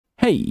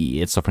Hey,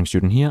 it's Suffering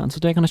Student here, and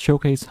today I'm going to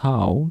showcase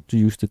how to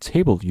use the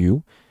table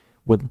view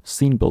with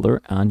Scene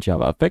Builder and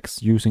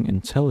JavaFX using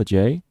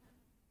IntelliJ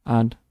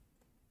and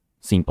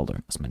Scene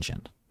Builder as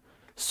mentioned.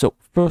 So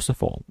first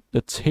of all,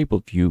 the table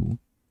view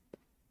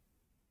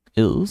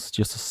is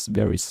just a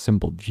very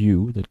simple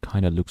view that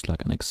kind of looks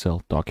like an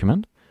Excel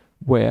document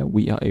where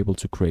we are able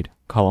to create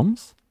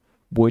columns,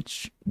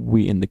 which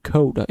we in the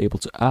code are able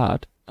to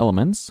add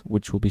elements,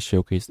 which will be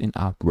showcased in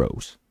our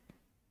rows.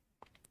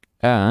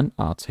 And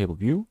our table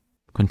view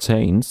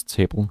contains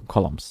table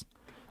columns.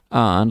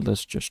 And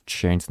let's just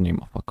change the name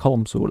of our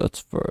column. So let's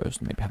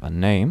first maybe have a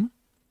name.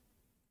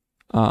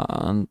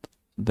 And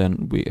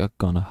then we are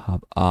gonna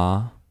have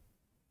our,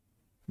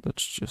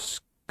 let's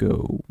just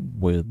go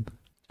with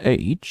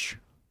age.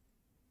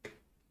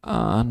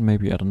 And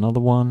maybe add another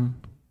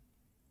one.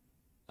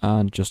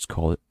 And just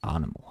call it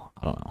animal.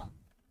 I don't know.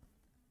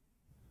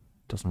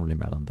 Doesn't really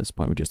matter at this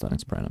point. We're just adding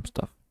some random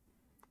stuff.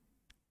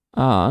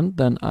 And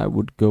then I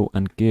would go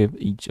and give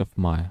each of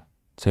my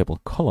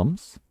table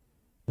columns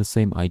the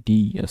same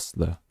ID as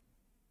the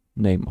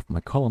name of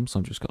my column. So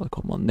I'm just gonna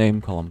call one name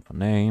column for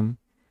name,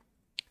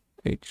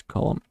 age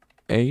column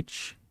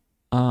age,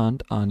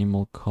 and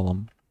animal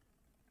column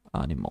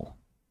animal.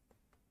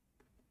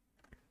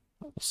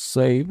 I'll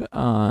save,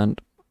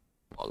 and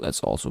let's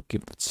also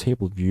give the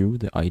table view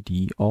the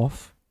ID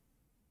of,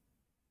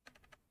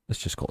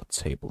 let's just call it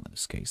table in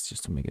this case,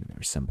 just to make it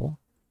very simple.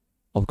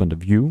 I'll go to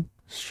view,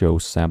 show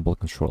sample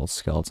control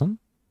skeleton,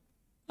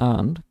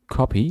 and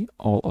copy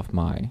all of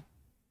my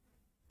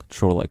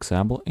controller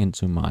example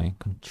into my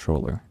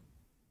controller.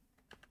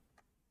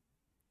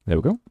 There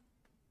we go.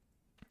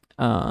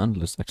 And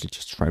let's actually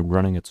just try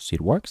running it to see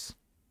it works.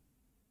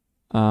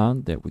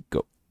 And there we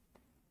go.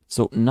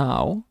 So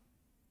now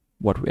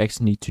what we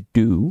actually need to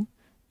do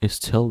is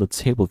tell the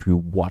table view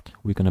what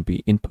we're going to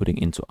be inputting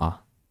into our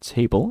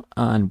table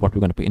and what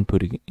we're going to be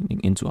inputting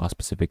into our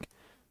specific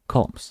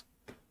columns.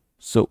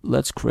 So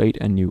let's create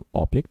a new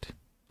object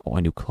or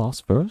a new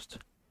class first,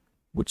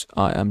 which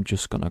I am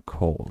just gonna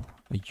call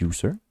a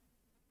user.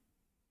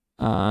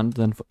 And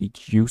then for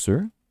each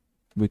user,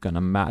 we're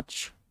gonna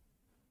match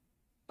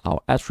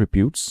our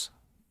attributes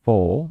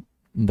for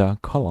the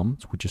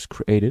columns we just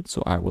created.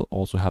 So I will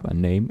also have a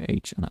name,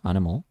 age, and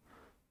animal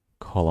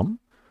column.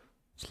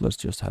 So let's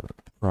just have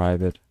a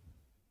private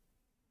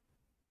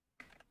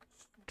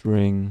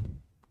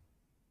string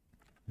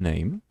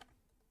name,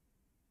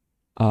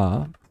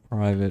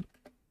 private,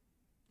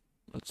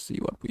 let's see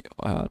what we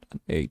add,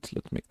 an 8,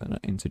 let's make that an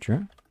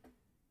integer,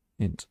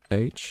 int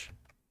age,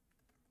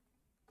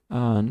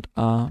 and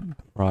a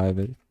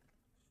private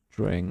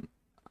string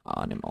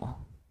animal,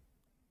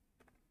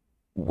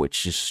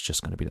 which is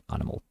just going to be the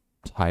animal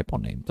type or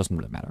name, doesn't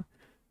really matter.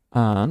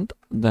 And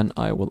then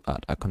I will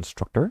add a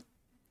constructor,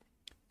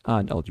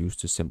 and I'll use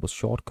the simple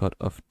shortcut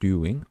of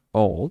doing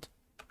alt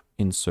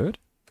insert,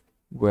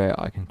 where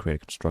I can create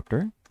a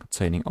constructor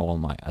containing all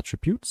my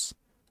attributes.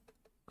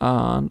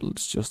 And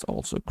let's just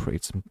also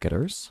create some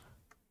getters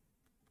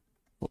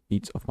for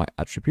each of my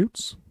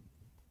attributes.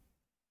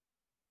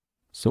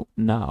 So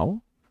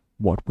now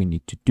what we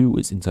need to do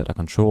is inside our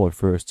controller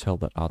first tell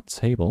that our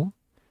table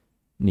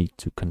need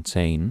to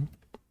contain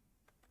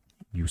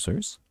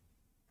users.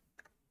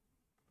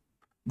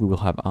 We will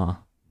have our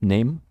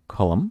name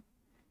column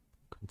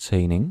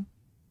containing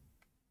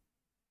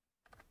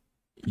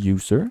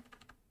user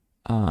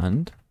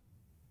and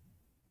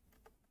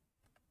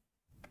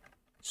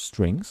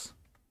strings.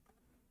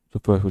 So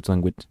first we're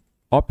dealing with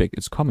object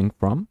it's coming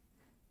from,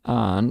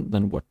 and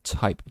then what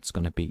type it's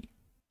going to be.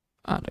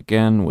 And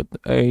again with the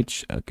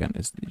age, again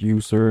is the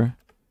user,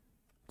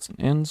 it's an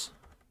int,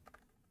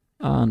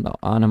 and our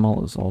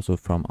animal is also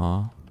from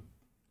our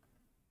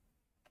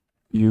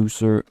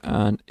user,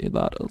 and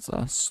that is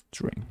a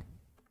string.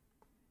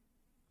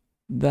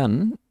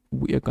 Then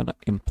we are going to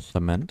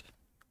implement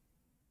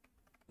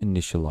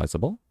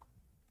initializable,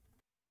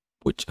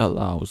 which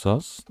allows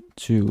us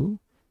to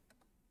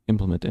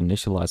implement the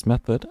initialize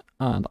method.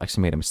 And I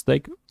actually made a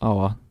mistake.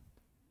 Our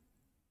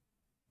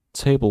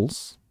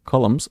tables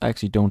columns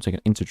actually don't take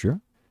an integer.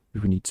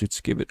 We need to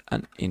give it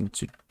an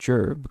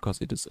integer because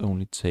it is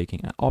only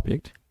taking an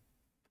object,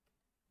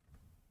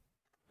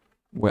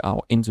 where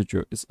our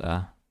integer is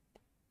a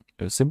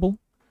simple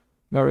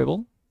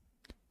variable.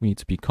 We need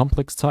to be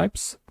complex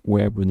types,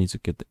 where we need to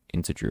get the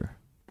integer.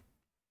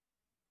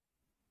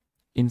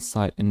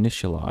 Inside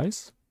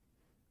initialize,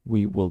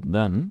 we will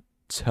then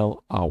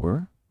tell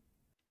our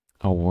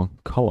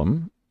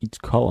column,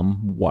 each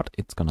column, what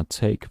it's gonna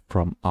take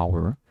from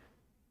our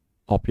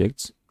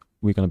objects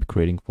we're gonna be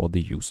creating for the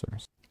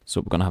users.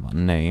 So we're gonna have a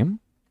name,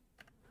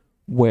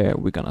 where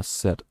we're gonna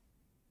set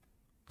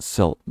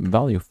cell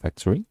value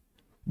factory,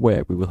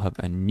 where we will have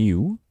a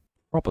new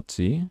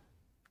property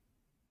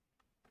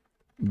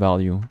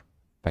value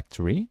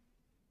factory,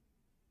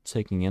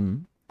 taking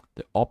in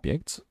the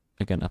objects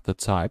again at the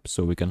type.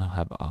 So we're gonna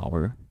have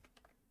our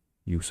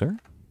user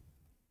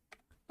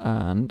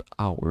and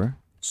our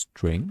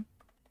string,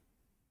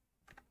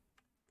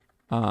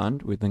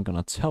 and we're then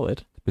gonna tell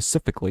it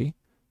specifically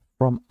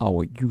from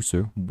our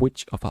user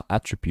which of our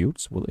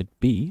attributes will it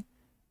be,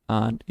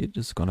 and it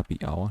is gonna be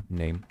our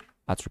name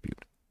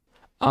attribute.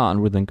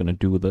 And we're then gonna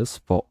do this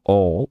for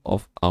all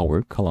of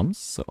our columns.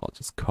 So I'll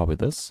just copy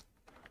this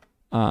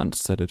and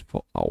set it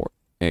for our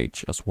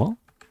age as well,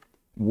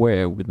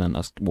 where we then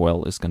as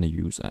well is gonna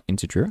use an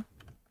integer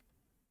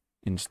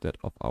instead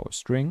of our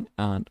string,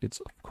 and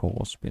it's of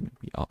course going to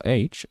be our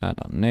age, and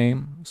our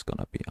name is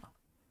gonna be our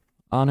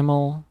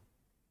animal,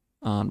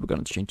 and we're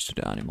gonna change to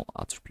the animal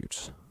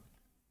attributes.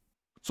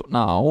 So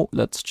now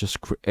let's just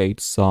create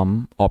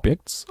some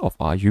objects of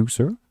our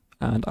user,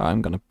 and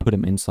I'm gonna put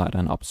them inside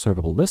an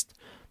observable list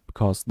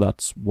because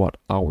that's what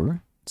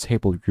our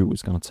table view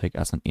is gonna take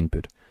as an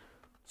input.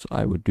 So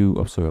I would do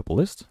observable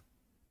list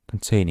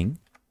containing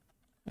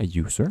a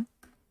user.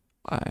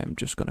 I'm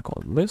just gonna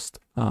call it list,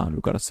 and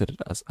we're gonna set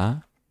it as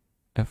a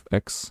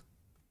fx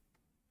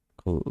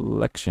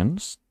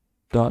collections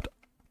dot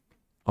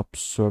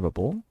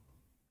observable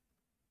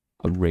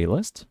array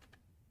list,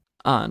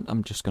 and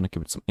I'm just gonna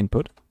give it some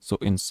input. So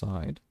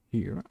inside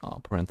here,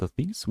 our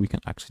parentheses, we can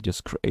actually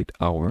just create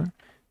our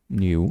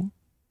new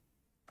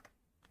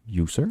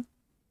user.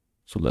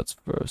 So let's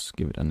first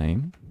give it a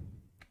name,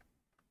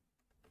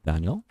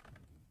 Daniel,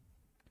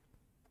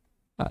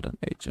 add an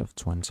age of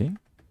 20.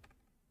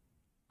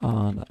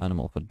 And an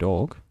animal for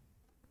dog,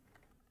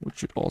 which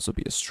should also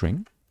be a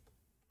string.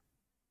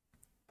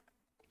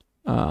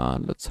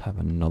 Let's have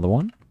another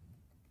one.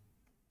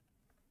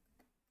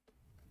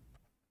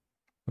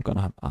 We're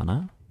gonna have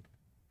Anna.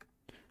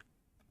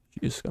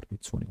 She's gotta be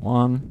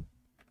 21.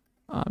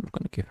 And we're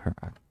gonna give her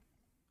a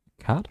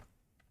cat.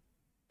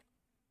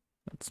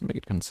 Let's make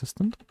it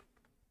consistent.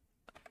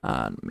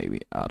 And maybe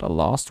add a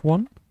last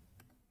one,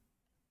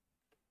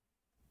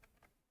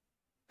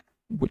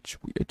 which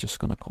we are just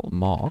gonna call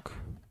Mark.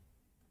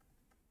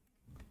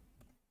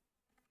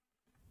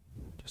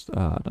 Just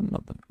add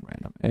another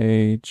random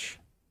age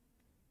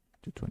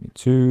to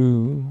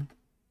 22,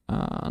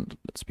 and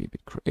let's be a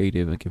bit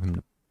creative and give him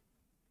the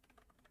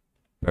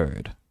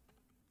bird.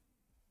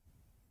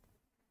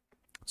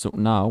 So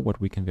now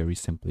what we can very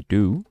simply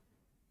do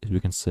is we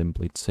can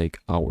simply take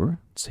our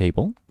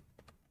table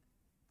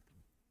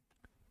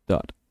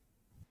dot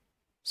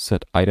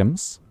set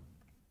items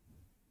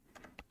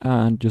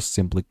and just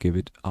simply give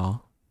it a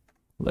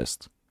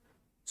list.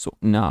 So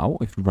now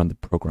if we run the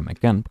program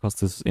again, because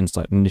this is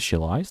inside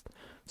initialized,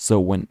 so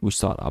when we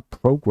start our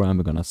program,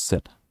 we're gonna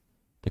set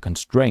the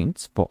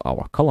constraints for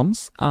our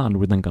columns, and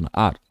we're then gonna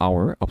add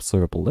our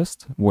observable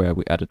list where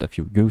we added a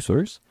few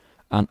users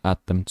and add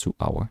them to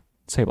our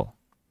table.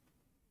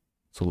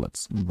 So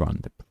let's run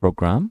the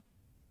program.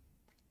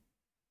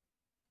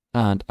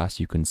 And as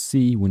you can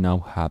see, we now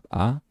have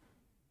a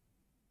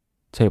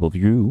table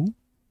view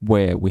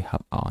where we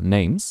have our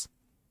names,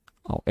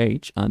 our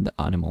age, and the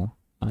animal.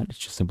 And it's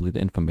just simply the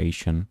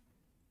information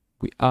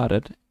we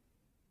added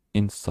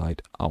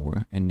inside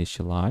our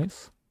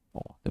initialize,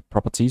 or the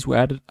properties we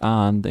added,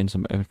 and the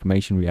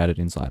information we added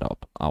inside of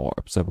our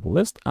observable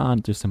list,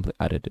 and just simply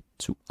added it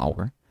to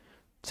our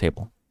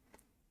table.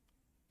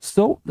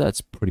 So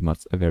that's pretty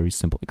much a very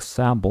simple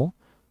example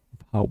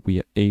of how we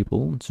are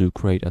able to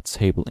create a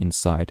table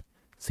inside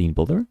Scene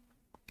Builder,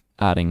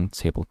 adding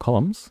table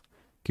columns,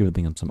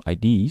 giving them some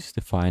IDs,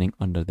 defining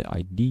under the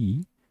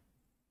ID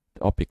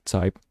the object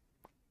type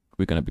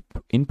we're going to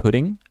be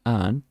inputting,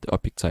 and the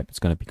object type is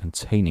going to be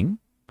containing,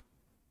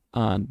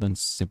 and then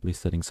simply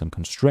setting some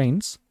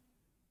constraints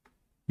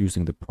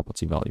using the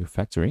property value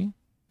factory,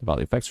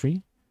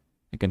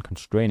 again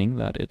constraining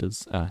that it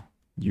is a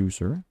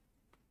user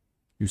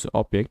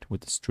object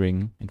with the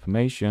string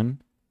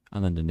information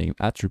and then the name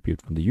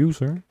attribute from the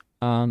user,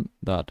 and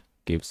that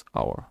gives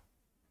our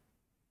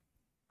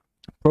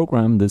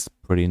program this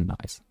pretty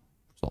nice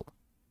result.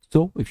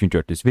 So if you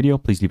enjoyed this video,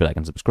 please leave a like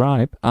and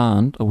subscribe,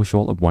 and I wish you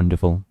all a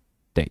wonderful